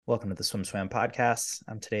Welcome to the Swim Swam podcast.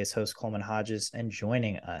 I'm today's host, Coleman Hodges, and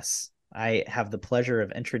joining us, I have the pleasure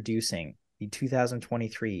of introducing the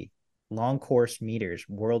 2023 Long Course Meters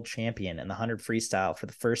World Champion in the 100 Freestyle for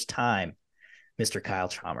the first time, Mr. Kyle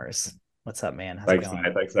Chalmers. What's up, man? How's it Thanks, going?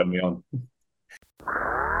 mate. Thanks for having me on.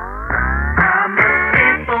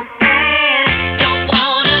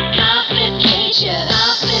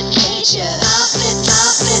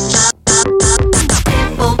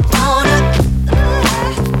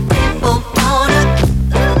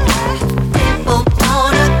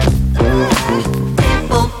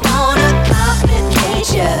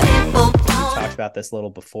 About this a little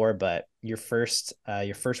before, but your first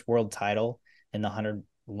world title in the 100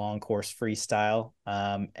 long course freestyle,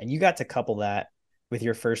 and you got to couple that with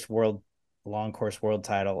your first long course world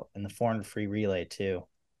title in the 400 free relay too.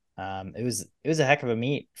 It was a heck of a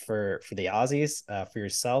meet for the Aussies, for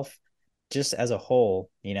yourself, just as a whole.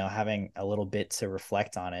 Having a little bit to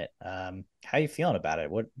reflect on it. How are you feeling about it?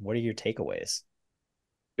 What are your takeaways?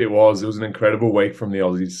 It was an incredible week from the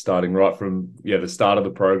Aussies, starting right from the start of the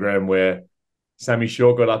program where Sammy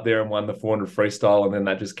Short got up there and won the 400 freestyle, and then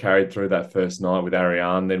that just carried through that first night with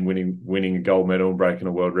Ariane, then winning a gold medal and breaking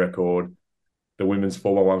a world record. The women's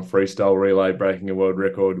 4x1 freestyle relay breaking a world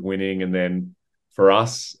record, winning, and then for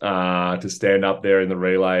us to stand up there in the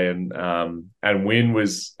relay and win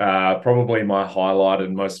was probably my highlight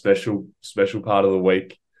and most special part of the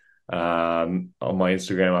week. On my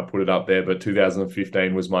Instagram, I put it up there, but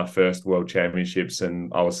 2015 was my first World Championships,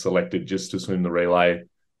 and I was selected just to swim the relay.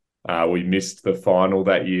 We missed the final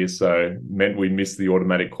that year, so meant we missed the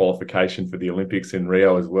automatic qualification for the Olympics in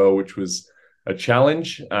Rio as well, which was a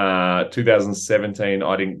challenge. 2017,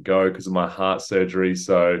 I didn't go because of my heart surgery,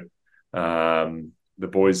 so the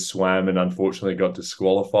boys swam and unfortunately got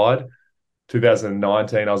disqualified.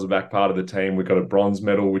 2019, I was a back part of the team. We got a bronze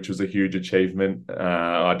medal, which was a huge achievement.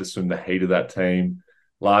 I just swam the heat of that team.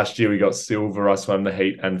 Last year, we got silver. I swam the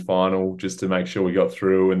heat and final just to make sure we got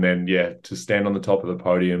through. And then, to stand on the top of the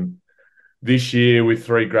podium this year with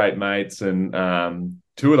three great mates and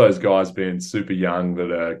two of those guys being super young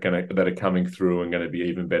that are coming through and going to be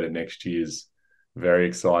even better next year is very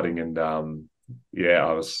exciting. And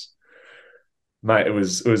Mate, it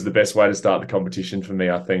was the best way to start the competition for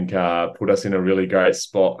me. I think put us in a really great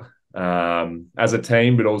spot as a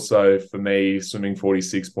team, but also for me, swimming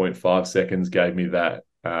 46.5 seconds gave me that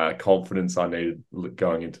confidence I needed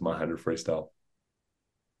going into my 100 freestyle.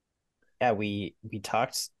 Yeah, we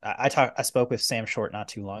talked. I spoke with Sam Short not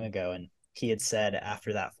too long ago, and he had said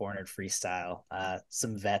after that 400 freestyle,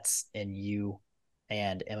 some vets in you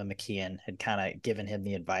and Emma McKeon had kind of given him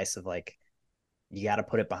the advice of like, you got to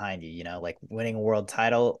put it behind you. Like winning a world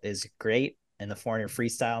title is great in the 400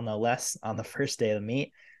 freestyle, no less, on the first day of the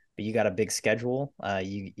meet, but you got a big schedule.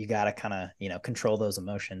 You got to kind of control those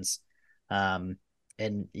emotions. And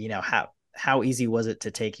how easy was it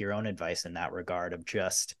to take your own advice in that regard of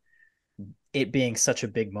just it being such a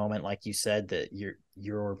big moment, like you said, that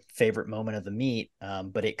your favorite moment of the meet,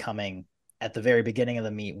 but it coming at the very beginning of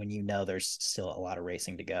the meet when there's still a lot of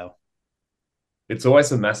racing to go? It's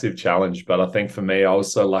always a massive challenge, but I think for me, I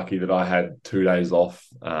was so lucky that I had 2 days off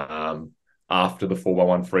after the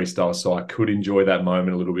 4x1 freestyle, so I could enjoy that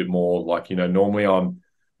moment a little bit more. Like, normally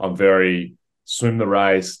I'm very swim the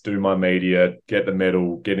race, do my media, get the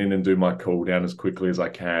medal, get in and do my cool down as quickly as I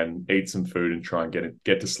can, eat some food and try and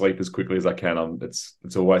get to sleep as quickly as I can.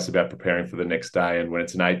 It's always about preparing for the next day. And when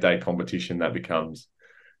it's an 8-day competition, that becomes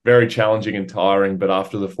very challenging and tiring. But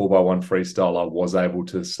after the 4x1 freestyle, I was able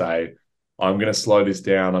to say, I'm going to slow this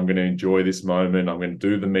down. I'm going to enjoy this moment. I'm going to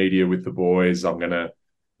do the media with the boys. I'm going to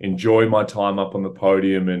enjoy my time up on the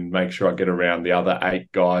podium and make sure I get around the other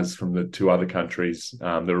 8 guys from the 2 other countries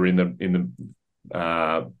that are in the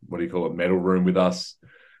medal room with us.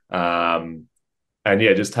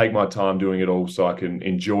 Just take my time doing it all so I can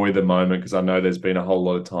enjoy the moment, because I know there's been a whole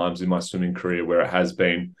lot of times in my swimming career where it has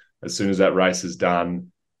been, as soon as that race is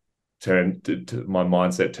done, my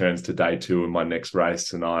mindset turns to day 2 in my next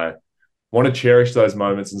race, and I want to cherish those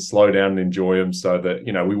moments and slow down and enjoy them, so that,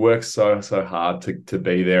 we work so hard to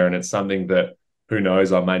be there. And it's something that, who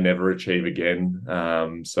knows, I may never achieve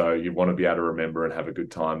again. So you want to be able to remember and have a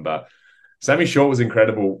good time. But Sammy Short was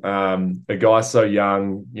incredible. A guy so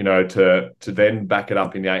young, to then back it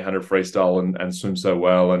up in the 800 freestyle and swim so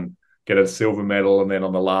well and get a silver medal. And then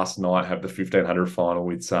on the last night, have the 1500 final.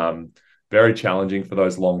 It's very challenging for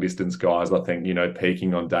those long distance guys. I think,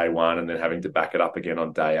 peaking on day 1 and then having to back it up again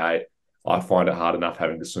on day 8. I find it hard enough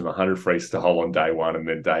having to swim 100 freestyle on day 1 and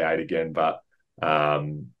then day 8 again. But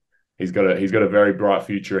he's got a very bright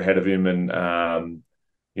future ahead of him, and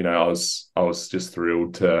I was just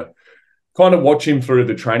thrilled to kind of watch him through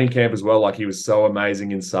the training camp as well. Like he was so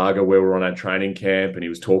amazing in Saga where we were on our training camp and he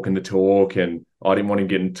was talking the talk and I didn't want him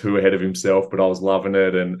getting too ahead of himself, but I was loving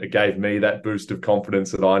it. And it gave me that boost of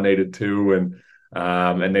confidence that I needed too.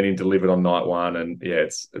 And then he delivered on night one. And yeah,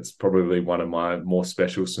 it's probably one of my more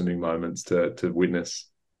special swimming moments to witness.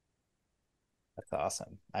 That's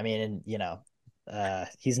awesome. I mean, and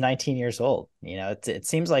he's 19 years old. It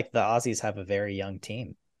seems like the Aussies have a very young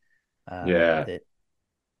team. Yeah. That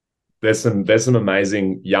There's some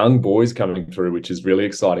amazing young boys coming through, which is really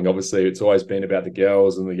exciting. Obviously, it's always been about the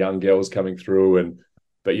girls and the young girls coming through,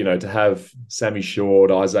 but to have Sammy Short,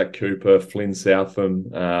 Isaac Cooper, Flynn Southam,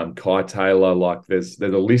 Kai Taylor, like there's a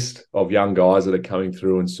list of young guys that are coming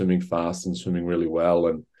through and swimming fast and swimming really well.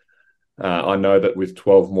 And I know that with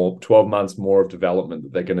 12 months more of development,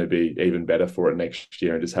 that they're going to be even better for it next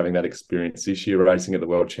year. And just having that experience this year, racing at the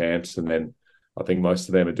World Champs, and then I think most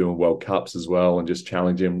of them are doing World Cups as well, and just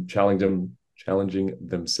challenging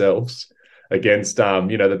themselves against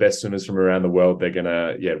the best swimmers from around the world. They're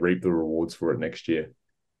gonna reap the rewards for it next year.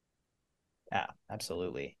 Yeah,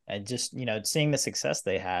 absolutely. And just, seeing the success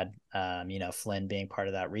they had, Flynn being part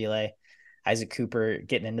of that relay, Isaac Cooper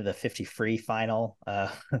getting into the 50 free final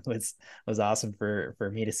was awesome for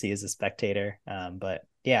me to see as a spectator. But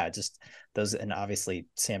yeah, just those, and obviously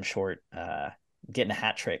Sam Short getting a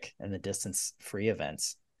hat trick in the distance free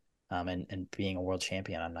events, and being a world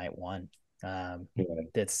champion on night one. Yeah.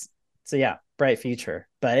 That's so yeah, bright future.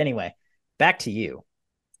 But anyway, back to you.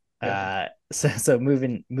 Yeah. So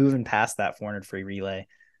moving past that 400 free relay,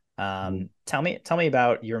 tell me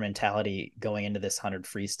about your mentality going into this 100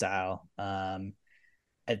 freestyle.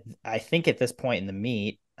 I think at this point in the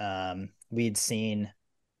meet, we'd seen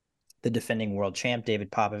the defending world champ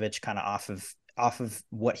David Popovich kind of off of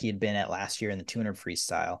what he had been at last year in the 200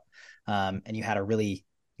 freestyle, and you had a really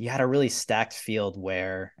stacked field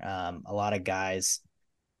where a lot of guys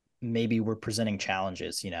maybe were presenting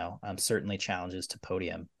challenges, certainly challenges to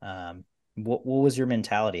podium. What was your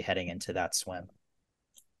mentality heading into that swim?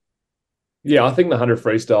 Yeah, I think the 100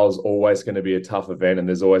 freestyle is always going to be a tough event, and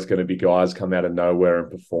there's always going to be guys come out of nowhere and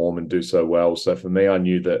perform and do so well. So for me, I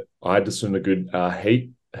knew that I had to swim a good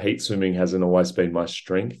heat. Heat swimming hasn't always been my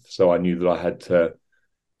strength, so I knew that I had to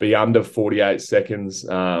be under 48 seconds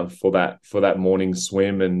for that morning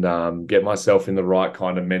swim and get myself in the right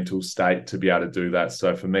kind of mental state to be able to do that.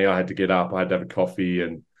 So for me, I had to get up, I had to have a coffee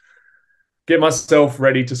and get myself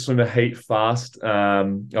ready to swim a heat fast.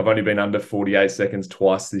 I've only been under 48 seconds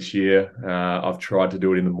twice this year. I've tried to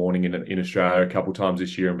do it in the morning in Australia a couple of times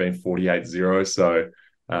this year and been 48.0. So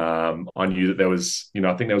I knew that there was,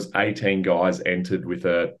 I think there was 18 guys entered with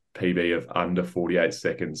a PB of under 48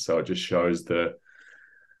 seconds. So it just shows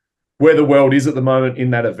where the world is at the moment in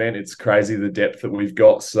that event. It's crazy the depth that we've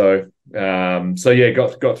got. So yeah,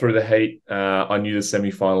 got through the heat. I knew the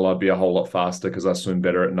semi-final I'd be a whole lot faster because I swim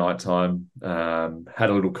better at nighttime. Had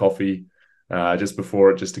a little coffee just before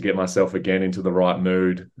it, just to get myself again into the right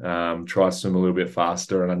mood. Try to swim a little bit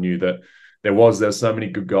faster, and I knew that there's so many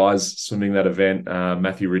good guys swimming that event.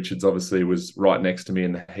 Matthew Richards obviously was right next to me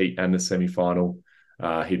in the heat and the semi-final.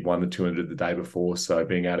 He'd won the 200 the day before, so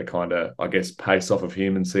being able to kind of, I guess, pace off of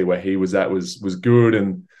him and see where he was at was good.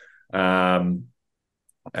 And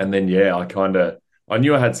then yeah, I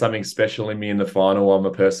knew I had something special in me in the final. I'm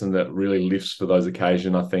a person that really lifts for those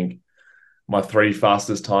occasions. I think my three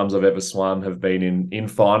fastest times I've ever swum have been in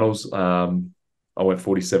finals. I went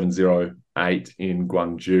 47.08 in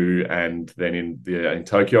Gwangju and then in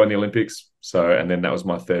Tokyo in the Olympics. So, and then that was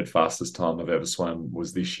my third fastest time I've ever swum,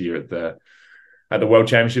 was this year at the World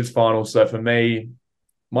Championships final. So for me,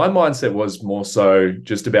 my mindset was more so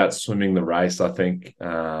just about swimming the race. I think,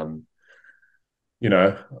 I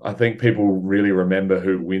think people really remember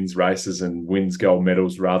who wins races and wins gold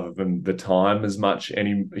medals rather than the time as much.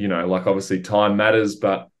 Like obviously time matters,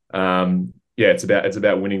 but yeah, it's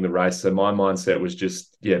about winning the race. So my mindset was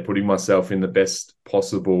just, putting myself in the best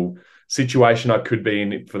possible situation I could be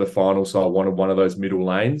in for the final. So I wanted one of those middle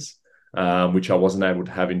lanes, which I wasn't able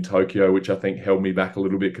to have in Tokyo, which I think held me back a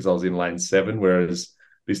little bit because I was in lane 7, whereas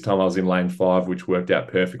this time I was in lane 5, which worked out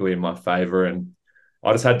perfectly in my favor. And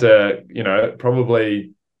I just had to,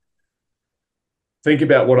 probably think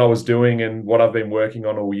about what I was doing and what I've been working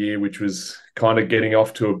on all year, which was kind of getting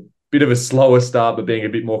off to a bit of a slower start, but being a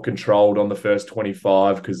bit more controlled on the first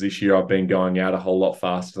 25, because this year I've been going out a whole lot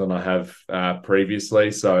faster than I have previously.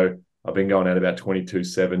 So I've been going out about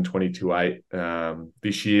 22.7, 22.8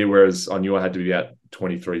 this year, whereas I knew I had to be at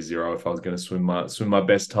 23.0 if I was going to swim my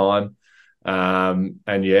best time.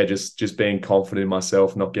 And yeah, just being confident in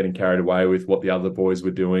myself, not getting carried away with what the other boys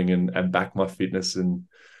were doing, and back my fitness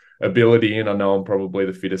ability in. I know I'm probably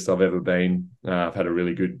the fittest I've ever been. I've had a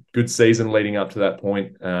really good season leading up to that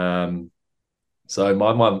point. So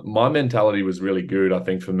my mentality was really good. I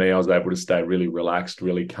think for me, I was able to stay really relaxed,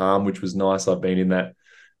 really calm, which was nice. I've been in that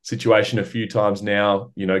situation a few times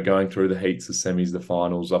now, going through the heats, the semis, the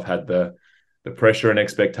finals. I've had the pressure and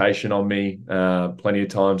expectation on me plenty of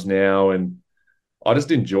times now. And I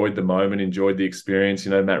just enjoyed the moment, enjoyed the experience.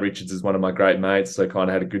 Matt Richards is one of my great mates. So kind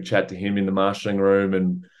of had a good chat to him in the marshalling room,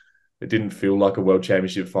 and it didn't feel like a world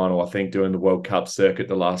championship final. I think doing the World Cup circuit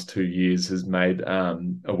the last 2 years has made a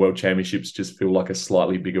world championships just feel like a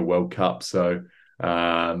slightly bigger World Cup. So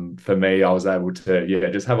for me, I was able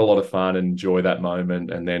to, just have a lot of fun and enjoy that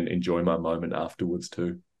moment, and then enjoy my moment afterwards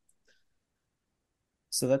too.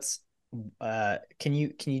 So that's can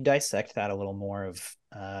you dissect that a little more of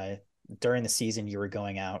during the season you were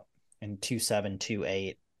going out in 2.7,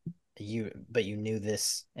 2.8, but you knew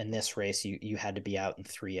this in this race you had to be out in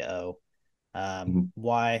 3.0. Mhm.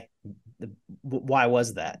 Why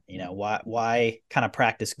was that? Why kind of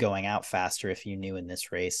practice going out faster if you knew in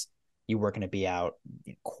this race you weren't going to be out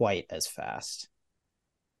quite as fast?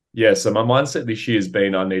 Yeah, so my mindset this year has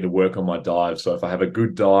been I need to work on my dive. So if I have a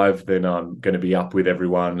good dive, then I'm going to be up with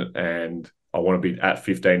everyone, and I want to be at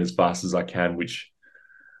 15 as fast as I can, which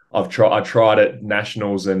I tried at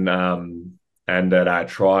nationals and at our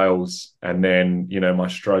trials, and then my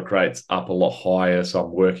stroke rate's up a lot higher, so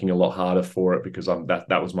I'm working a lot harder for it because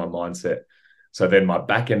that was my mindset. So then my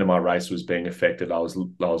back end of my race was being affected. I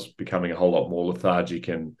was becoming a whole lot more lethargic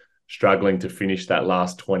and struggling to finish that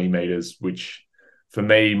last 20 meters, which for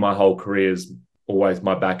me, my whole career is always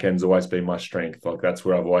my back end's always been my strength. Like that's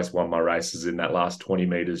where I've always won my races, in that last 20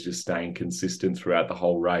 meters, just staying consistent throughout the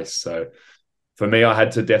whole race. So for me, I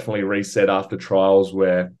had to definitely reset after trials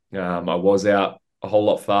where I was out a whole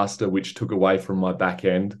lot faster, which took away from my back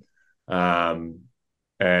end. Um,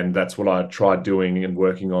 and that's what I tried doing and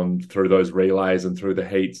working on through those relays and through the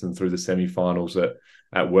heats and through the semi-finals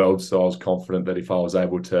at Worlds. So I was confident that if I was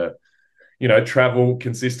able to, travel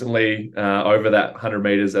consistently over that 100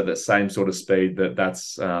 meters at that same sort of speed,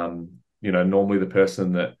 that's normally the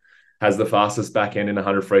person that has the fastest back end in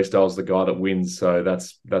 100 freestyle is the guy that wins. So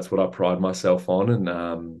that's what I pride myself on,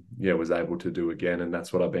 and was able to do again. And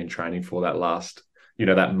that's what I've been training for that last,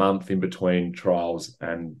 that month in between trials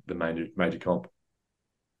and the major comp.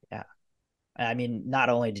 Yeah. I mean, not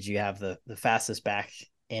only did you have the fastest back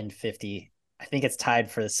in 50, I think it's tied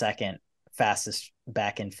for the second fastest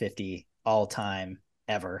back in 50 all time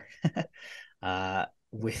ever.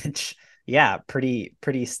 Which yeah,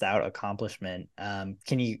 pretty stout accomplishment.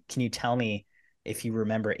 Can you tell me if you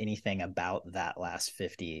remember anything about that last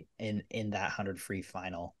 50 in that 100 free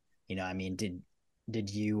final? I mean, did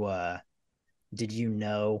you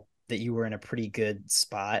know that you were in a pretty good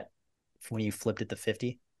spot when you flipped at the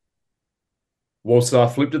 50? Well, so I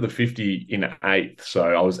flipped to the 50 in eighth. So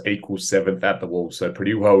I was equal seventh at the wall. So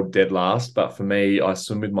pretty well dead last. But for me, I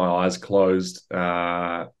swim with my eyes closed.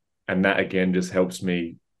 And that again just helps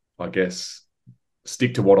me, I guess,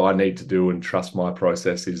 stick to what I need to do and trust my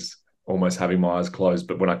process is almost having my eyes closed.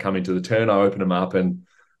 But when I come into the turn, I open them up, and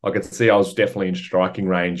I could see I was definitely in striking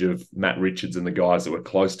range of Matt Richards and the guys that were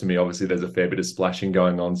close to me. Obviously, there's a fair bit of splashing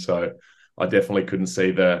going on. So I definitely couldn't see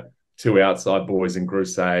the two outside boys in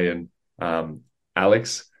Grousset and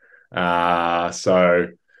Alex. So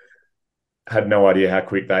had no idea how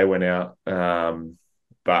quick they went out.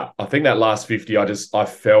 But I think that last 50, I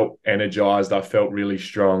felt energized. I felt really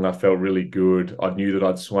strong. I felt really good. I knew that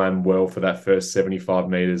I'd swam well for that first 75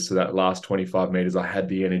 meters. So that last 25 meters, I had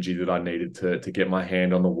the energy that I needed to get my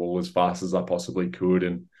hand on the wall as fast as I possibly could.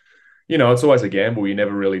 And, it's always a gamble. You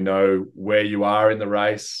never really know where you are in the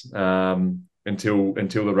race until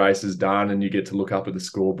the race is done, and you get to look up at the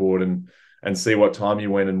scoreboard and see what time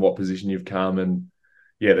you went and what position you've come. And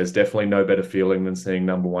yeah, there's definitely no better feeling than seeing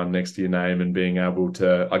number one next to your name and being able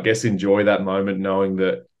to, I guess, enjoy that moment, knowing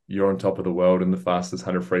that you're on top of the world and the fastest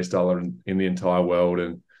 100 freestyler in the entire world.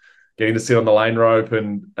 And getting to sit on the lane rope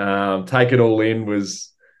and take it all in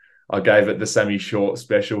I gave it the Sammy Short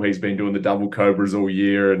special. He's been doing the double cobras all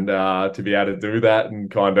year, and to be able to do that and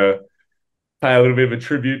kind of pay a little bit of a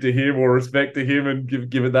tribute to him or respect to him and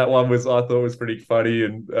give it that one I thought was pretty funny.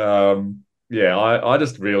 And I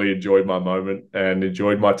just really enjoyed my moment and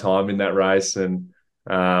enjoyed my time in that race, and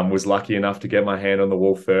was lucky enough to get my hand on the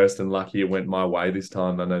wall first, and lucky it went my way this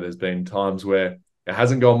time. I know there's been times where it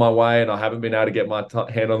hasn't gone my way and I haven't been able to get my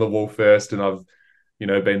hand on the wall first, and I've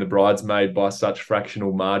been the bridesmaid by such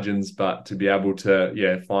fractional margins. But to be able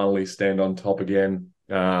to finally stand on top again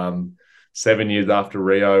 7 years after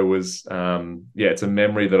Rio was it's a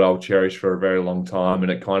memory that I'll cherish for a very long time.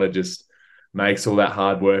 And it kind of just makes all that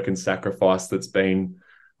hard work and sacrifice that's been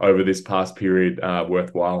over this past period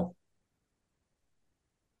worthwhile.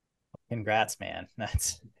 Congrats, man.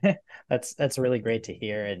 That's really great to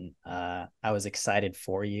hear, and I was excited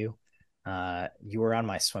for you. You were on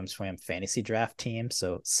my swim fantasy draft team,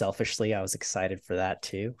 so selfishly, I was excited for that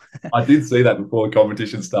too. I did see that before the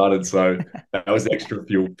competition started, so that was extra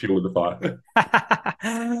fuel in the fire.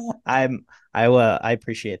 I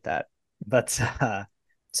appreciate that, but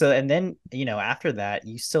so and then after that,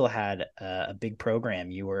 you still had a big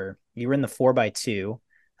program. You were in the 4x2.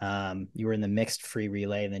 You were in the mixed free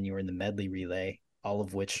relay, and then you were in the medley relay, all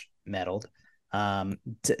of which medaled.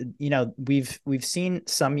 We've seen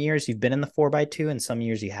some years you've been in the 4x2, and some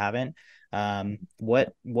years you haven't.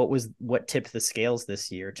 What tipped the scales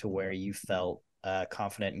this year to where you felt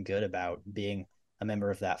confident and good about being a member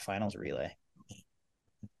of that finals relay?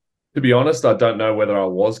 To be honest, I don't know whether I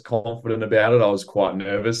was confident about it. I was quite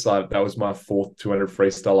nervous. That was my fourth 200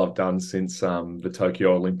 freestyle I've done since the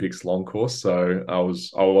Tokyo Olympics long course. So I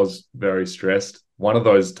was very stressed. One of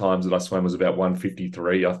those times that I swam was about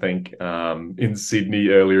 153, I think, in Sydney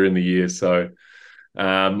earlier in the year. So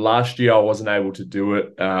last year I wasn't able to do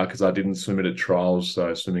it because I didn't swim it at trials.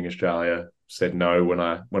 So Swimming Australia said no when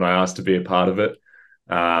I asked to be a part of it.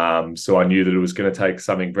 So I knew that it was going to take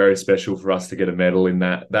something very special for us to get a medal in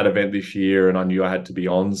that event this year, and I knew I had to be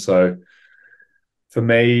on. So for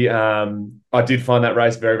me, I did find that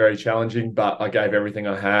race very, very challenging, but I gave everything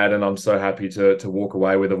I had, and I'm so happy to walk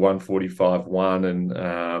away with a 145.1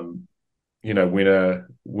 and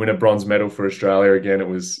win a bronze medal for Australia again. It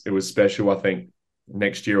was special. I think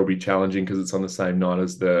next year will be challenging because it's on the same night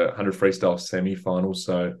as the 100 freestyle semi-final.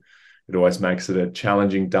 So it always makes it a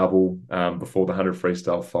challenging double before the 100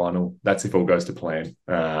 freestyle final. That's if all goes to plan.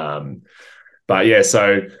 But yeah,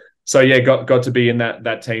 so yeah, got to be in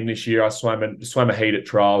that team this year. I swam a heat at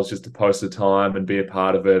trials just to post the time and be a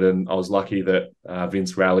part of it. And I was lucky that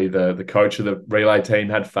Vince Raleigh, the coach of the relay team,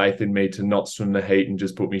 had faith in me to not swim the heat and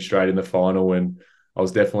just put me straight in the final. And I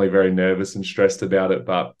was definitely very nervous and stressed about it.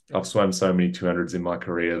 But I've swam so many 200s in my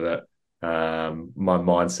career that my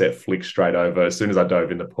mindset flicked straight over. As soon as I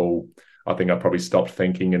dove in the pool, I think I probably stopped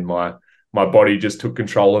thinking, and my body just took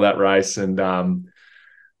control of that race. And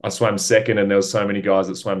I swam second, and there was so many guys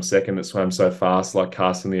that swam second that swam so fast. Like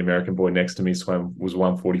Carson, the American boy next to me, was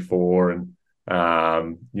 144, and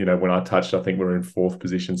when I touched, I think we were in fourth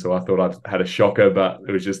position. So I thought I'd had a shocker, but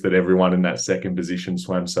it was just that everyone in that second position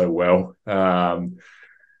swam so well. And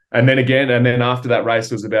then after that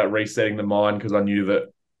race, it was about resetting the mind because I knew that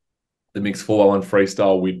the mixed 401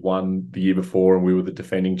 freestyle we'd won the year before, and we were the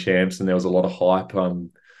defending champs, and there was a lot of hype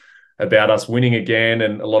about us winning again,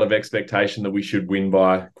 and a lot of expectation that we should win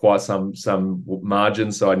by quite some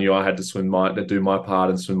margin. So I knew I had to do my part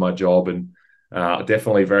and swim my job, and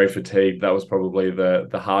definitely very fatigued. That was probably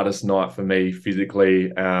the hardest night for me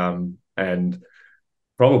physically, and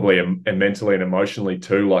probably and mentally and emotionally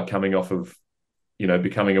too. Like coming off of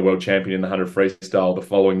becoming a world champion in the 100 freestyle the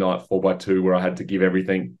following night 4x2, where I had to give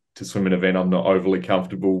everything to swim an event I'm not overly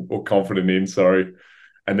comfortable or confident in. Sorry.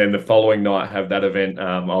 And then the following night have that event.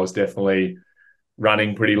 I was definitely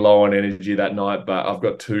running pretty low on energy that night, but I've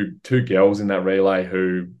got two girls in that relay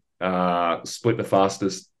who split the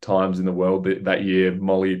fastest times in the world that year.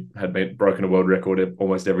 Molly had broken a world record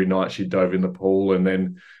almost every night she dove in the pool, and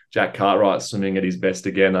then Jack Cartwright swimming at his best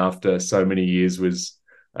again after so many years was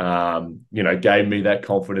gave me that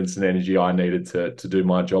confidence and energy I needed to do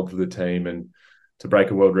my job for the team and to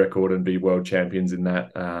break a world record and be world champions in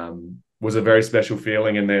that. Was a very special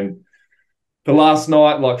feeling. And then the last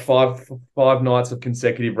night, like five nights of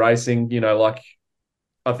consecutive racing, like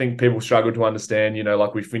I think people struggle to understand,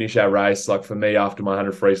 like we finish our race. Like for me, after my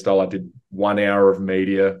 100 freestyle, I did 1 hour of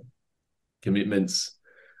media commitments,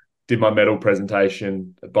 did my medal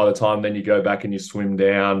presentation. By the time then you go back and you swim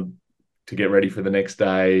down to get ready for the next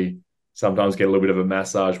day, sometimes get a little bit of a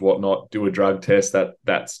massage, whatnot, do a drug test.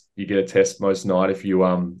 That's you get a test most night if you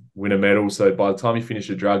win a medal. So by the time you finish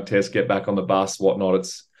a drug test, get back on the bus, whatnot,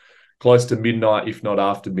 it's close to midnight, if not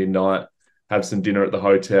after midnight. Have some dinner at the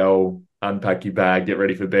hotel, unpack your bag, get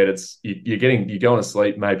ready for bed. It's you're going to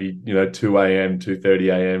sleep maybe 2 a.m.,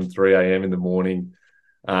 2:30 a.m., 3 a.m. in the morning.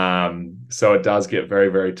 So it does get very,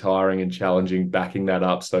 very tiring and challenging backing that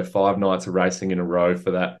up. So 5 nights of racing in a row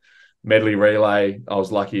for that medley relay. I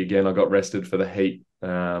was lucky again. I got rested for the heat.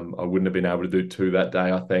 I wouldn't have been able to do 2 that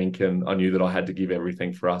day, I think, and I knew that I had to give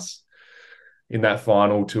everything for us in that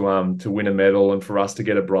final to win a medal, and for us to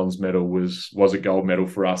get a bronze medal was a gold medal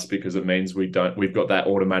for us because it means we've got that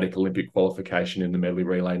automatic Olympic qualification in the medley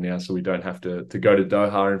relay now, so we don't have to go to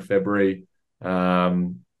Doha in February.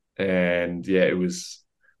 And yeah, it was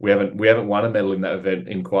we haven't won a medal in that event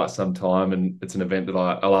in quite some time, and it's an event that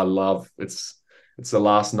I love. It's the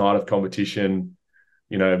last night of competition.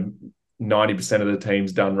 90% of the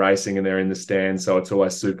team's done racing and they're in the stands, so it's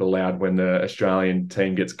always super loud when the Australian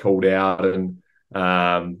team gets called out. And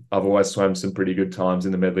I've always swam some pretty good times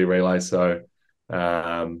in the medley relay, so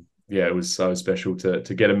yeah, it was so special to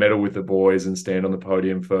get a medal with the boys and stand on the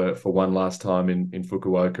podium for one last time in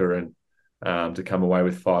Fukuoka, and to come away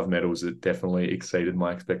with 5 medals. It definitely exceeded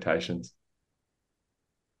my expectations.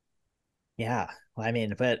 Yeah. Well, I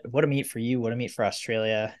mean, but what a meet for you. What a meet for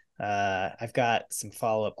Australia. I've got some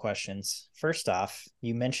follow-up questions. First off,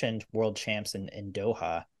 you mentioned world champs in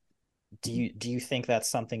Doha. Do you think that's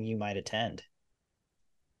something you might attend?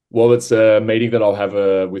 Well, it's a meeting that I'll have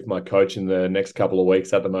with my coach in the next couple of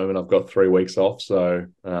weeks. At the moment, I've got 3 weeks off, so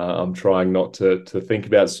I'm trying not to think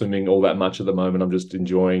about swimming all that much at the moment. I'm just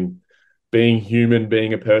enjoying being human,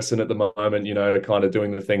 being a person at the moment. Kind of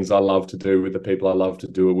doing the things I love to do with the people I love to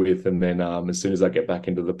do it with, and then as soon as I get back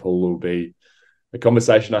into the pool, it'll be a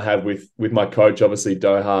conversation I have with my coach. Obviously,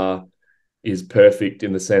 Doha is perfect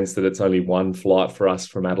in the sense that it's only one flight for us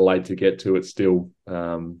from Adelaide to get to. It's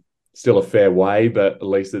still a fair way, but at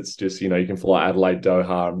least it's just, you can fly Adelaide,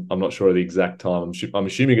 Doha. I'm not sure of the exact time. I'm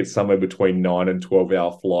assuming it's somewhere between 9 and 12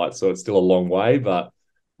 hour flight, so it's still a long way. But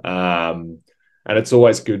and it's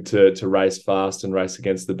always good to race fast and race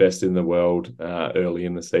against the best in the world early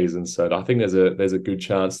in the season. So I think there's a good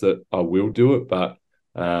chance that I will do it, but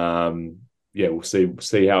yeah, we'll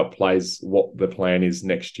see how it plays. What the plan is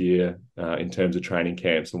next year in terms of training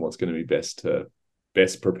camps and what's going to be best to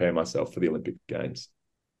best prepare myself for the Olympic Games.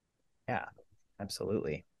 Yeah,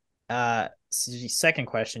 absolutely. So the second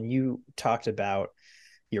question, you talked about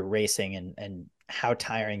your racing and how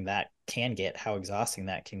tiring that can get, how exhausting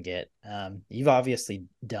that can get. You've obviously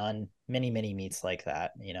done many meets like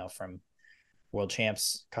that, from world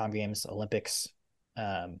champs, com games, Olympics.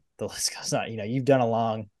 The list goes on. You've done a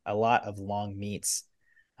lot of long meets.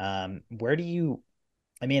 Where do you,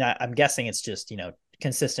 I mean, I'm guessing it's just,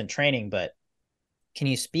 consistent training, but can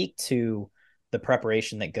you speak to the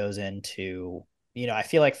preparation that goes into, I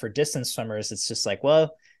feel like for distance swimmers, it's just like,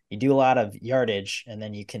 well, you do a lot of yardage and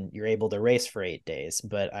then you're able to race for 8 days.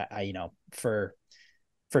 But for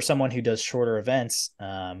someone who does shorter events,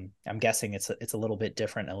 I'm guessing it's a little bit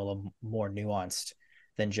different, a little more nuanced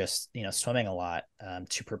than just, swimming a lot,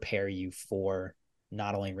 to prepare you for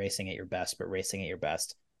not only racing at your best, but racing at your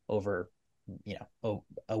best over,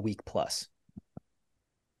 a week plus.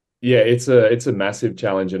 Yeah, it's a massive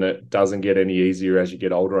challenge, and it doesn't get any easier as you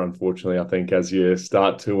get older. Unfortunately, I think as you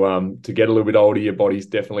start to get a little bit older, your body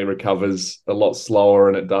definitely recovers a lot slower,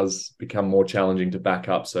 and it does become more challenging to back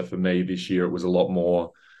up. So for me this year, it was a lot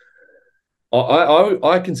more.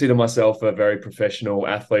 I consider myself a very professional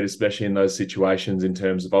athlete, especially in those situations. In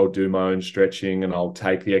terms of, I'll do my own stretching and I'll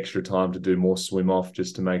take the extra time to do more swim off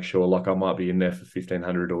just to make sure, like I might be in there for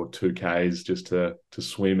 1,500 or 2Ks just to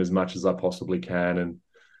swim as much as I possibly can. And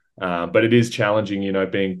but it is challenging,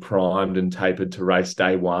 being primed and tapered to race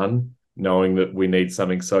day one, knowing that we need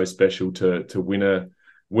something so special to win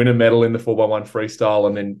a medal in the 4x1 freestyle,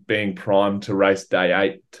 and then being primed to race day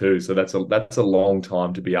 8 too. So that's a long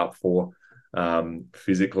time to be up for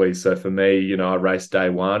physically. So for me, I raced day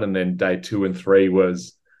 1, and then day 2 and 3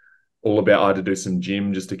 was all about, I had to do some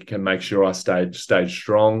gym just to make sure I stayed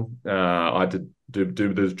strong. I had to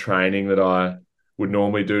do the training that I would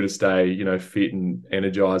normally do to stay, fit and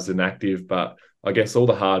energized and active. But I guess all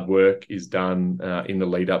the hard work is done in the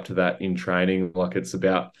lead up to that in training. Like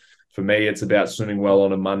for me, it's about swimming well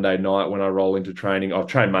on a Monday night when I roll into training. I've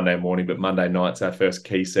trained Monday morning, but Monday night's our first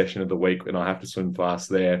key session of the week, and I have to swim fast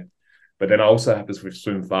there. But then I also have to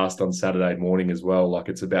swim fast on Saturday morning as well. Like,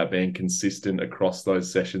 it's about being consistent across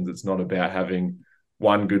those sessions. It's not about having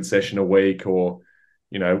one good session a week, or,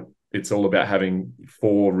 it's all about having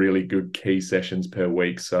 4 really good key sessions per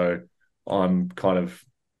week. So I'm kind of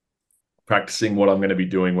practicing what I'm going to be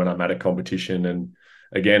doing when I'm at a competition. And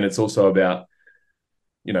again, it's also about,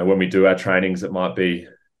 when we do our trainings, it might be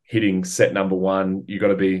hitting set number 1. You got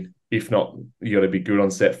to be, if not, you got to be good on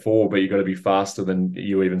set 4, but you got to be faster than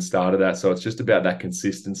you even started at. So it's just about that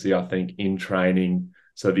consistency, I think, in training,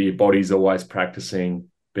 so that your body's always practicing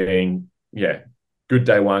being, good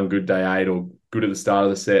day 1, good day 8, or good at the start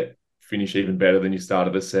of the set, finish even better than you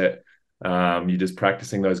started the set. You're just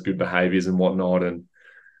practicing those good behaviors and whatnot. And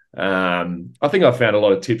I think I found a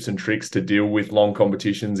lot of tips and tricks to deal with long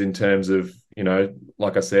competitions in terms of,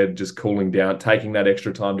 like I said, just cooling down, taking that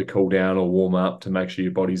extra time to cool down or warm up to make sure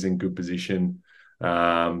your body's in good position.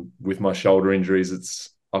 With my shoulder injuries,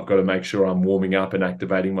 I've got to make sure I'm warming up and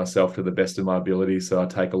activating myself to the best of my ability. So I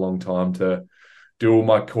take a long time to do all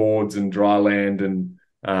my cords and dry land and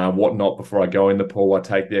whatnot before I go in the pool. I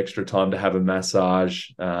take the extra time to have a massage.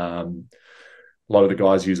 A lot of the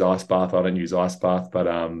guys use ice bath. I don't use ice bath, but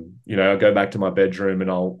I go back to my bedroom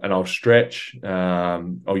and I'll stretch.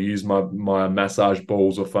 I'll use my massage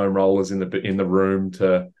balls or foam rollers in the room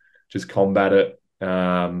to just combat it.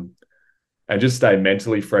 And just stay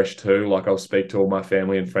mentally fresh too. Like I'll speak to all my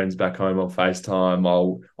family and friends back home on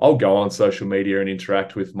FaceTime. I'll go on social media and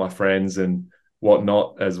interact with my friends and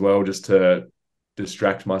whatnot as well, just to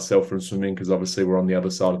distract myself from swimming, because obviously we're on the other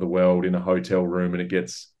side of the world in a hotel room and it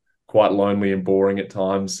gets quite lonely and boring at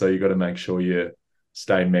times. So you got to make sure you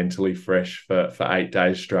stay mentally fresh for 8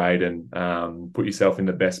 days straight and put yourself in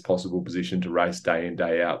the best possible position to race day in,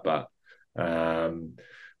 day out. But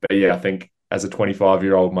yeah, I think as a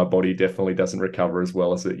 25-year-old, my body definitely doesn't recover as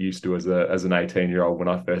well as it used to as an 18-year-old when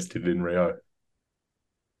I first did it in Rio.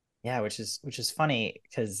 Yeah, which is funny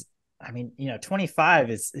because I mean, 25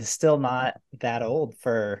 is still not that old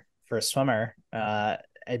for a swimmer.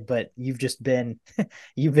 But you've just been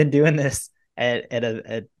you've been doing this at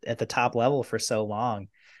the top level for so long.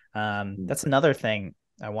 That's another thing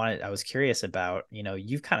I was curious about.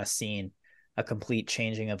 You've kind of seen a complete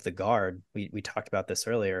changing of the guard. We talked about this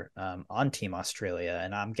earlier on Team Australia,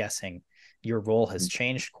 and I'm guessing your role has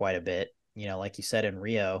changed quite a bit. Like you said in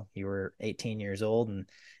Rio, you were 18 years old and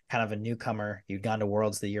kind of a newcomer. You'd gone to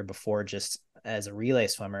Worlds the year before just as a relay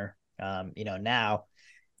swimmer. Now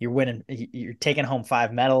you're taking home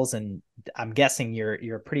 5 medals, and I'm guessing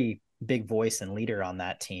you're a pretty big voice and leader on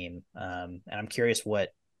that team. And I'm curious what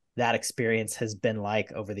that experience has been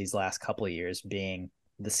like over these last couple of years, being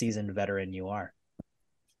the seasoned veteran you are.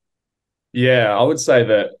 Yeah, I would say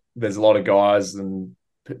that there's a lot of guys and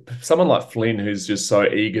someone like Flynn who's just so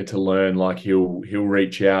eager to learn. Like he'll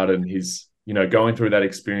reach out and he's going through that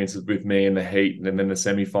experience with me in the heat and then the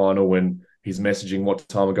semi-final when he's messaging what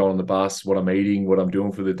time I'm going on the bus, what I'm eating, what I'm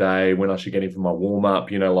doing for the day, when I should get in for my warm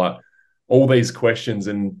up. Like all these questions.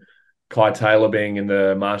 And Kai Taylor being in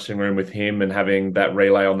the marshalling room with him and having that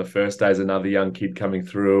relay on the first day as another young kid coming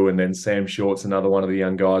through, and then Sam Short's another one of the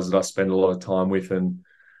young guys that I spend a lot of time with. And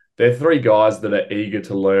they're three guys that are eager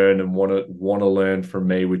to learn and want to learn from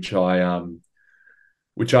me, which I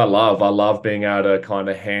love. I love being able to kind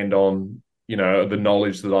of hand on, the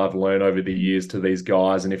knowledge that I've learned over the years to these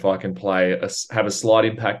guys, and if I can have a slight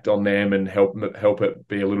impact on them and help it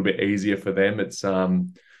be a little bit easier for them, it's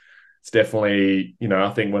definitely, I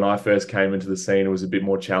think when I first came into the scene, it was a bit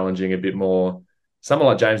more challenging, a bit more. Someone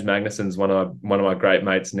like James Magnuson's one of my great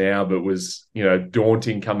mates now, but was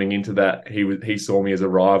daunting coming into that. He saw me as a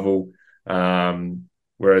rival,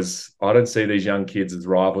 whereas I don't see these young kids as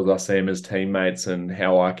rivals. I see them as teammates, and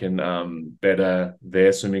how I can better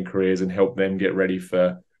their swimming careers and help them get ready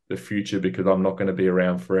for the future, because I'm not going to be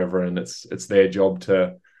around forever, and it's their job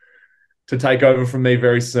to take over from me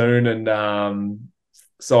very soon. And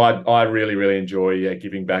so I really, really enjoy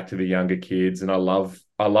giving back to the younger kids, and I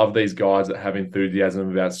love these guys that have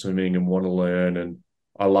enthusiasm about swimming and want to learn. And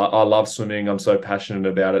I love swimming. I'm so passionate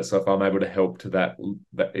about it. So if I'm able to help to that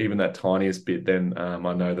even that tiniest bit, then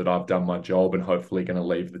I know that I've done my job and hopefully going to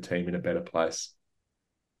leave the team in a better place.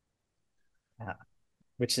 Yeah.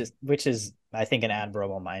 Which is I think an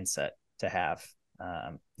admirable mindset to have.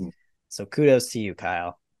 So kudos to you,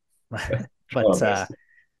 Kyle. But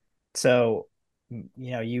so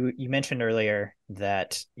you mentioned earlier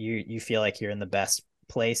that you feel like you're in the best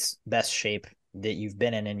shape that you've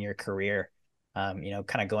been in your career. Kind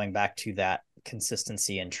of going back to that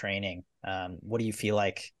consistency in training. What do you feel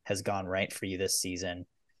like has gone right for you this season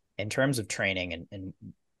in terms of training, and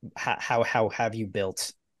how have you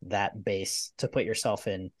built that base to put yourself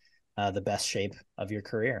in the best shape of your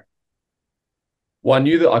career? Well, I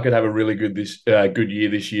knew that I could have a really good year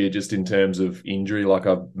this year, just in terms of injury. Like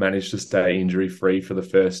I've managed to stay injury free for the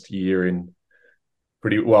first year in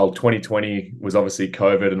pretty well. 2020 was obviously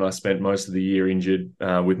COVID, and I spent most of the year injured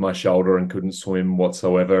with my shoulder and couldn't swim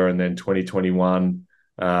whatsoever. And then 2021,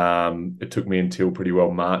 it took me until pretty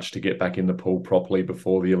well March to get back in the pool properly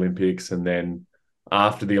before the Olympics. And then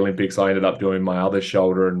after the Olympics, I ended up doing my other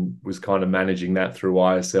shoulder and was kind of managing that through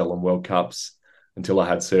ISL and World Cups until I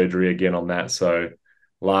had surgery again on that. So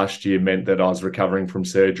last year meant that I was recovering from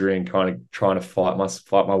surgery and kind of trying to fight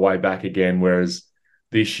my way back again. Whereas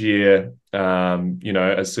this year,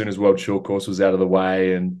 as soon as World Short Course was out of the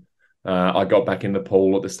way and I got back in the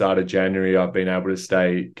pool at the start of January, I've been able to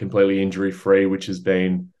stay completely injury free, which has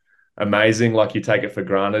been amazing. Like you take it for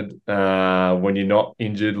granted when you're not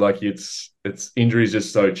injured. Like it's injury is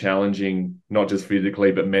just so challenging, not just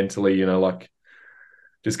physically but mentally. Like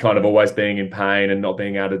just kind of always being in pain and not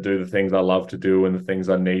being able to do the things I love to do and the things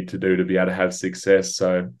I need to do to be able to have success.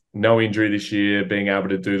 So no injury this year, being able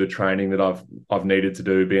to do the training that I've needed to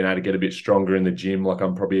do, being able to get a bit stronger in the gym. Like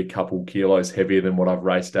I'm probably a couple kilos heavier than what I've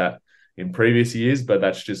raced at in previous years, but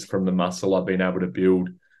that's just from the muscle I've been able to build,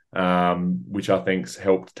 which I think's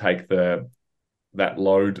helped take that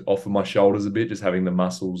load off of my shoulders a bit, just having the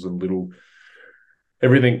muscles and little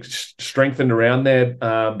everything strengthened around there.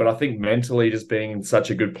 But I think mentally, just being in such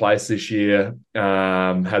a good place this year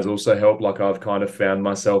has also helped. Like I've kind of found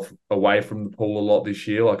myself away from the pool a lot this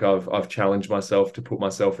year. Like I've challenged myself to put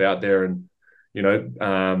myself out there and be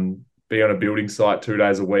on a building site 2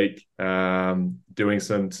 days a week, doing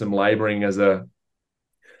some labouring as a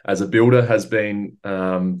builder has been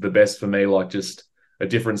the best for me. Like just a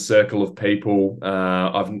different circle of people.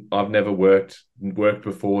 I've never worked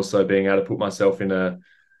before, so being able to put myself in a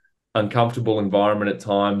uncomfortable environment at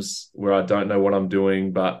times where I don't know what I'm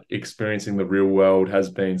doing, but experiencing the real world has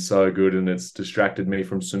been so good, and it's distracted me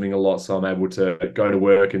from swimming a lot. So I'm able to go to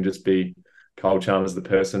work and just be Kyle Chalmers the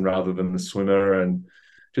person rather than the swimmer, and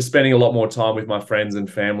just spending a lot more time with my friends and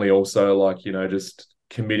family. Also, like just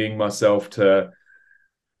committing myself to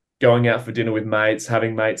going out for dinner with mates,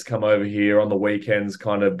 having mates come over here on the weekends,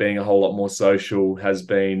 kind of being a whole lot more social has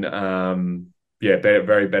been,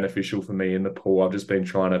 very beneficial for me in the pool. I've just been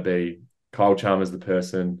trying to be Kyle Chalmers the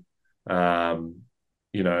person, rather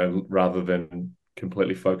than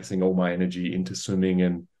completely focusing all my energy into swimming.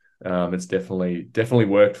 And it's definitely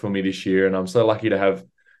worked for me this year. And I'm so lucky to have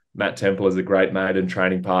Matt Temple as a great mate and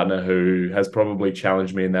training partner who has probably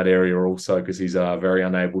challenged me in that area also, because he's very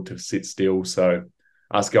unable to sit still. So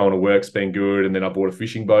us going to work's been good, and then I bought a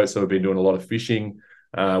fishing boat, so I've been doing a lot of fishing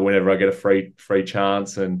whenever I get a free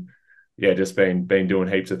chance, and just been doing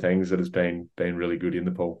heaps of things that has been really good in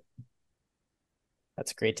the pool.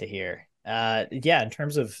 That's great to hear. In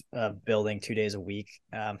terms of building 2 days a week,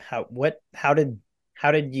 how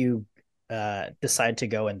did you decide to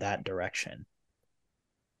go in that direction?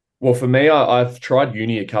 Well, for me, I've tried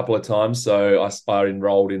uni a couple of times. So I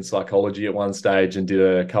enrolled in psychology at one stage and did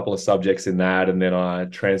a couple of subjects in that. And then I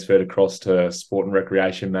transferred across to sport and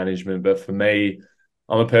recreation management. But for me,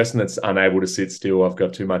 I'm a person that's unable to sit still. I've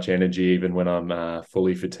got too much energy, even when I'm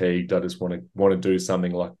fully fatigued. I just want to do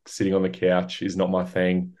something. Like sitting on the couch is not my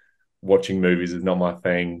thing. Watching movies is not my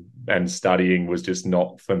thing. And studying was just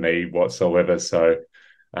not for me whatsoever. So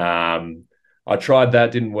I tried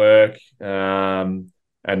that, didn't work.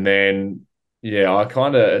 And then,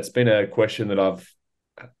 it's been a question that I've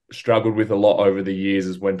struggled with a lot over the years,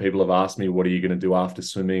 is when people have asked me, what are you going to do after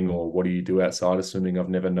swimming, or what do you do outside of swimming? I've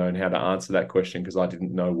never known how to answer that question because I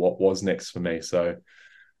didn't know what was next for me. So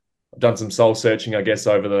I've done some soul searching, I guess,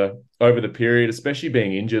 over the period, especially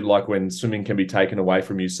being injured, like when swimming can be taken away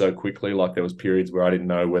from you so quickly. Like there was periods where I didn't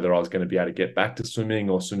know whether I was going to be able to get back to swimming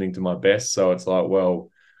or swimming to my best. So it's like,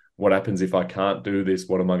 well, what happens if I can't do this?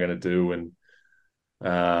 What am I going to do? And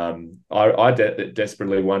I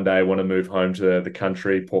desperately one day want to move home to the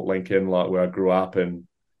country, Port Lincoln, like where I grew up, and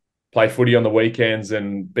play footy on the weekends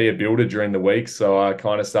and be a builder during the week. So I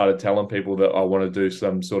kind of started telling people that I want to do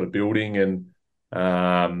some sort of building, and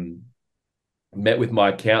met with my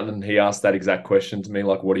accountant, and he asked that exact question to me,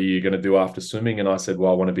 like, what are you going to do after swimming? And I said,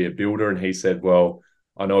 well, I want to be a builder. And he said, well,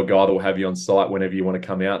 I know a guy that will have you on site whenever you want to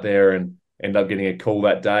come out there. And end up getting a call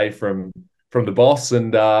that day from the boss,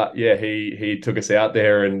 and he took us out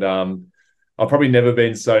there. And I've probably never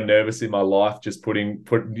been so nervous in my life, just putting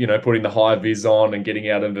the high vis on and getting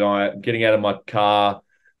out of my car,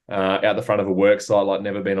 out the front of a work site. Like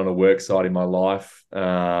never been on a work site in my life,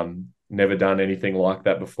 never done anything like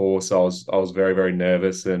that before. So I was very, very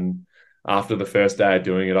nervous, and after the first day of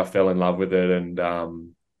doing it, I fell in love with it. And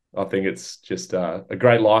I think it's just a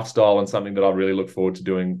great lifestyle, and something that I really look forward to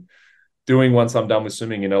doing once I'm done with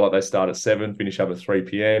swimming. Like they start at 7, finish up at 3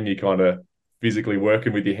 p.m. You kind of physically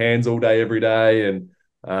working with your hands all day, every day. And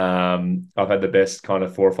I've had the best kind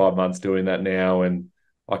of 4 or 5 months doing that now. And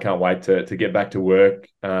I can't wait to get back to work,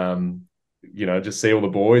 just see all the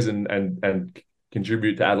boys and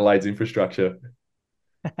contribute to Adelaide's infrastructure.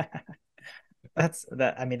 That's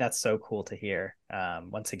so cool to hear.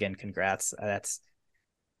 Once again, congrats. That's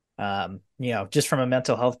just from a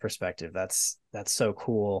mental health perspective, that's so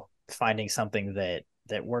cool, finding something that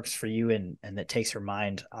works for you and that takes your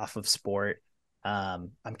mind off of sport.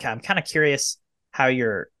 I'm kind of curious how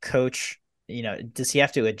your coach, does he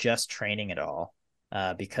have to adjust training at all?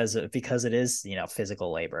 Because it is,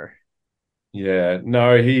 physical labor. Yeah,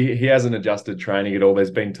 no, he hasn't adjusted training at all.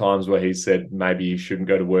 There's been times where he said maybe he shouldn't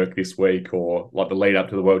go to work this week, or like the lead up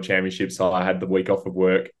to the World Championships, so I had the week off of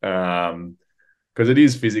work. because it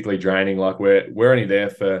is physically draining. Like we're only there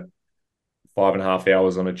for 5.5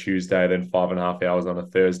 hours on a Tuesday, then 5.5 hours on a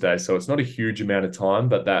Thursday. So it's not a huge amount of time,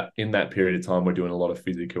 but that in that period of time, we're doing a lot of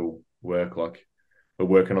physical work. Like we're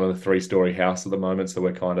working on a 3-story house at the moment. So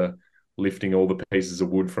we're kind of lifting all the pieces of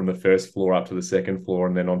wood from the first floor up to the second floor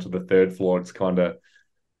and then onto the third floor. It's kind of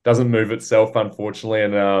doesn't move itself, unfortunately.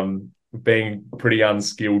 And being pretty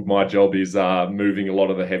unskilled, my job is moving a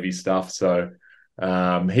lot of the heavy stuff. So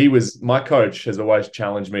my coach has always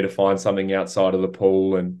challenged me to find something outside of the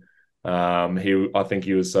pool. And I think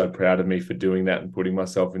he was so proud of me for doing that and putting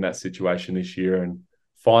myself in that situation this year and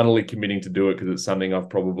finally committing to do it, because it's something I've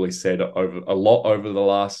probably said a lot over the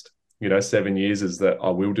last 7 years, is that I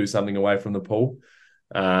will do something away from the pool.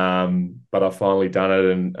 But I've finally done it,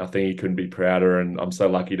 and I think he couldn't be prouder. And I'm so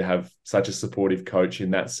lucky to have such a supportive coach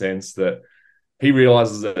in that sense, that he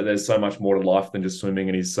realizes that there's so much more to life than just swimming,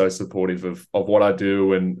 and he's so supportive of what I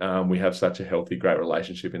do. And we have such a healthy, great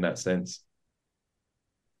relationship in that sense.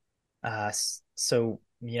 So,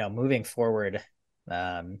 moving forward,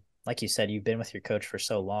 like you said, you've been with your coach for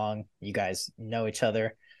so long. You guys know each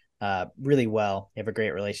other really well. You have a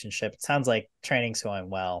great relationship. It sounds like training's going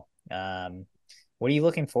well. What are you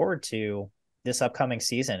looking forward to this upcoming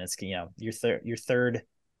season? It's your third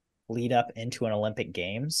lead up into an Olympic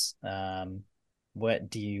Games. What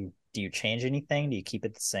do you change anything? Do you keep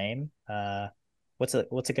it the same? What's it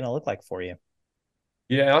going to look like for you?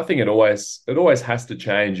 Yeah, I think it always has to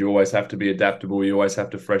change. You always have to be adaptable. You always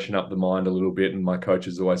have to freshen up the mind a little bit. And my coach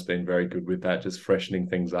has always been very good with that, just freshening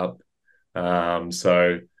things up.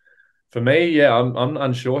 So for me, yeah, I'm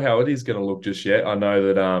unsure how it is going to look just yet. I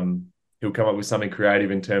know that he'll come up with something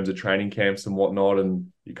creative in terms of training camps and whatnot,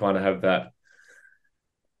 and you kind of have that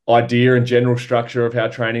idea and general structure of how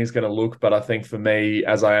training is going to look. But I think for me,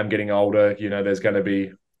 as I am getting older, there's going to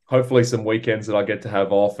be hopefully some weekends that I get to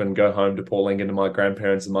have off and go home to Port Lincoln to my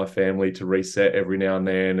grandparents and my family to reset every now and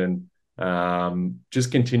then, and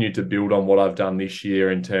just continue to build on what I've done this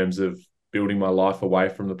year in terms of building my life away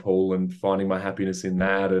from the pool and finding my happiness in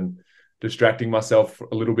that, and distracting myself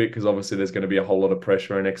a little bit, because obviously there's going to be a whole lot of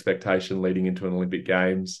pressure and expectation leading into an Olympic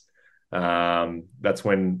Games. That's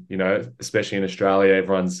when, especially in Australia,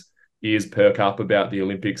 everyone's ears perk up about the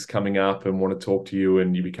Olympics coming up and want to talk to you,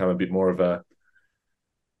 and you become a bit more of a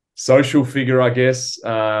social figure, I guess.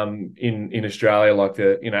 In Australia, like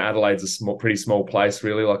Adelaide's pretty small place,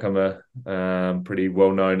 really. Like I'm a pretty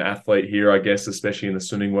well known athlete here, I guess, especially in the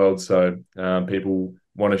swimming world. So people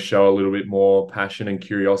want to show a little bit more passion and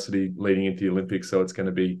curiosity leading into the Olympics. So it's going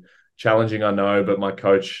to be challenging, I know, but my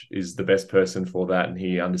coach is the best person for that, and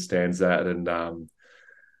he understands that. And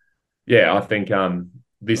yeah, I think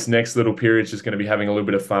this next little period is just going to be having a little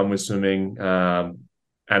bit of fun with swimming,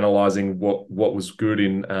 analyzing what was good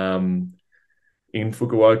in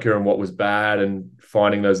Fukuoka and what was bad, and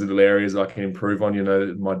finding those little areas I can improve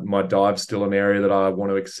on. My dive's still an area that I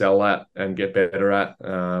want to excel at and get better at.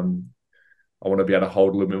 I want to be able to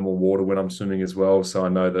hold a little bit more water when I'm swimming as well. So I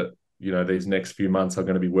know that, these next few months I'm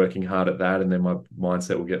going to be working hard at that, and then my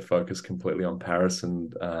mindset will get focused completely on Paris,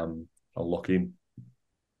 and I'll lock in.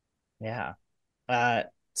 Yeah.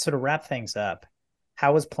 So to wrap things up,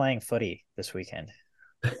 how was playing footy this weekend?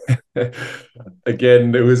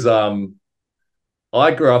 Again, it was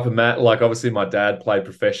I grew up in that, like obviously my dad played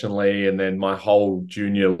professionally, and then my whole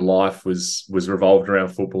junior life was revolved around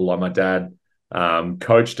football. Like my dad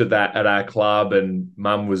coached at our club, and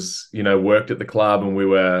mum was, worked at the club, and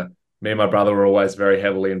me and my brother were always very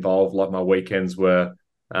heavily involved. Like my weekends were,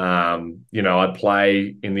 I'd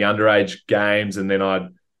play in the underage games, and then I'd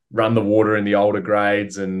run the water in the older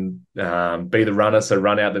grades, and be the runner. So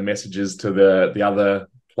run out the messages to the other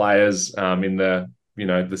players in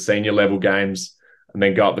the senior level games, and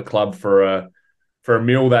then go up the club for a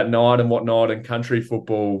meal that night and whatnot. And country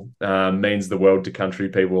football means the world to country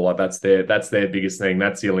people. Like that's their biggest thing.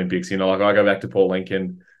 That's the Olympics. Like I go back to Port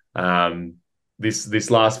Lincoln this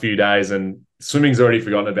last few days, and swimming's already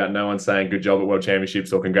forgotten about. No one's saying good job at World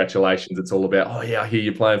Championships or congratulations. It's all about, oh yeah, I hear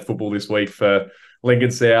you're playing football this week for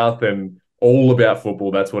Lincoln South, and all about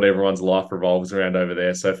football. That's what everyone's life revolves around over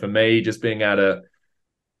there. So for me, just being able to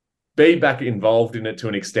be back involved in it to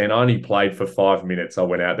an extent. I only played for 5 minutes. I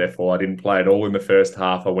went out there for. I didn't play at all in the first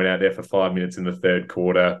half. I went out there for 5 minutes in the third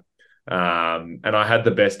quarter, and I had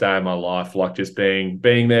the best day of my life. Like just being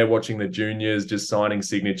there, watching the juniors, just signing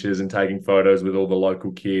signatures and taking photos with all the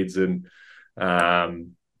local kids, and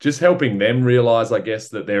just helping them realize, I guess,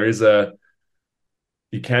 that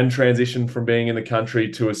you can transition from being in the country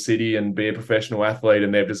to a city and be a professional athlete,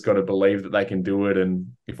 and they've just got to believe that they can do it.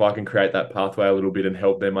 And if I can create that pathway a little bit and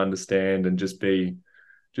help them understand, and just be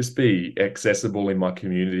just be accessible in my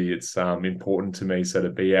community. It's important to me. So to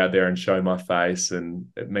be out there and show my face, and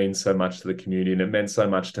it means so much to the community, and it meant so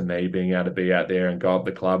much to me being able to be out there and go up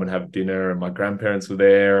the club and have dinner. And my grandparents were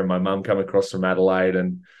there, and my mum come across from Adelaide,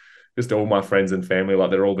 and just all my friends and family.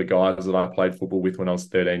 Like they're all the guys that I played football with when I was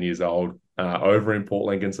 13 years old, over in Port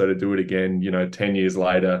Lincoln. So to do it again, 10 years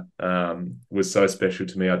later, was so special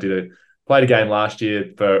to me. Played a game last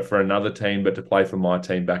year for another team, but to play for my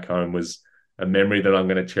team back home was a memory that I'm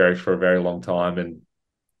going to cherish for a very long time. And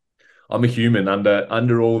I'm a human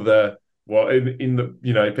under all the, well, in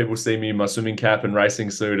the, people see me in my swimming cap and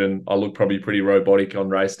racing suit, and I look probably pretty robotic on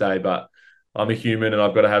race day, but I'm a human and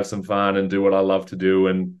I've got to have some fun and do what I love to do.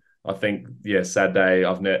 And I think, yeah, sad day.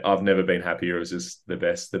 I've never been happier. It was just the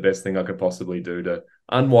best thing I could possibly do to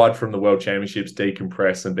unwind from the World Championships,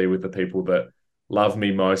 decompress, and be with the people that love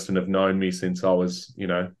me most and have known me since I was,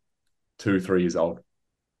 2-3 years old.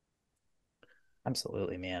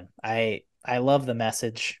 Absolutely, man. I love the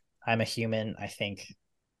message. I'm a human. I think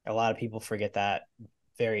a lot of people forget that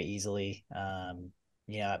very easily.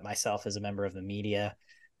 Myself as a member of the media,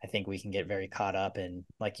 I think we can get very caught up in,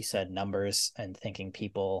 like you said, numbers and thinking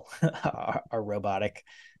people are robotic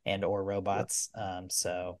and or robots.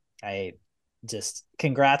 So I just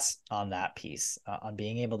congrats on that piece, on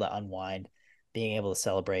being able to unwind, being able to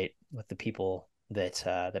celebrate with the people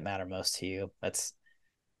that matter most to you.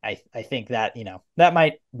 I think that, that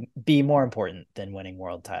might be more important than winning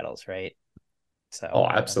world titles, right? So Oh,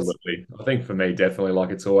 absolutely. I think for me, definitely, like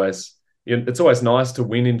it's always nice to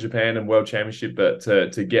win in Japan and World Championship, but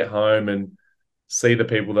to get home and see the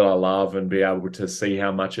people that I love and be able to see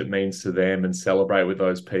how much it means to them and celebrate with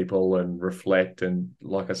those people and reflect. And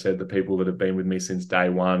like I said, the people that have been with me since day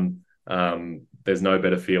one, there's no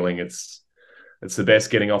better feeling. It's the best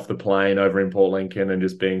getting off the plane over in Port Lincoln and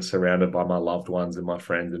just being surrounded by my loved ones and my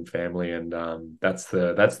friends and family. And that's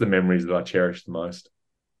the memories that I cherish the most.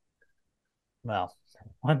 Well,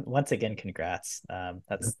 once again, congrats.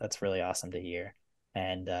 That's really awesome to hear.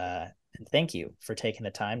 And thank you for taking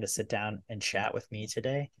the time to sit down and chat with me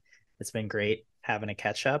today. It's been great having a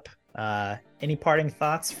catch up. Any parting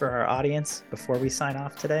thoughts for our audience before we sign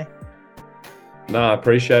off today? No, I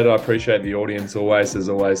appreciate it. I appreciate the audience always. There's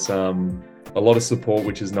always a lot of support,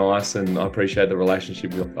 which is nice. And I appreciate the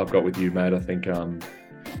relationship I've got with you, mate. I think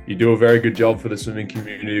you do a very good job for the swimming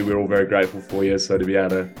community. We're all very grateful for you. So to be able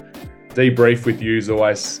to debrief with you is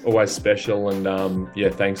always special.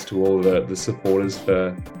 And thanks to all the supporters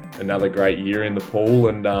for another great year in the pool,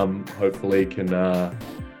 and hopefully can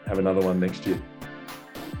have another one next year.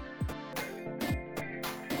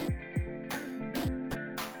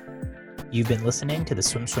 You've been listening to the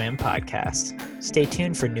Swim Swam podcast. Stay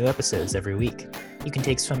tuned for new episodes every week. You can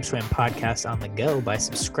take Swim Swam podcast on the go by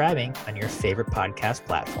subscribing on your favorite podcast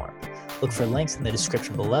platform. Look for links in the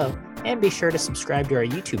description below, and be sure to subscribe to our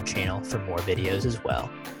YouTube channel for more videos as well.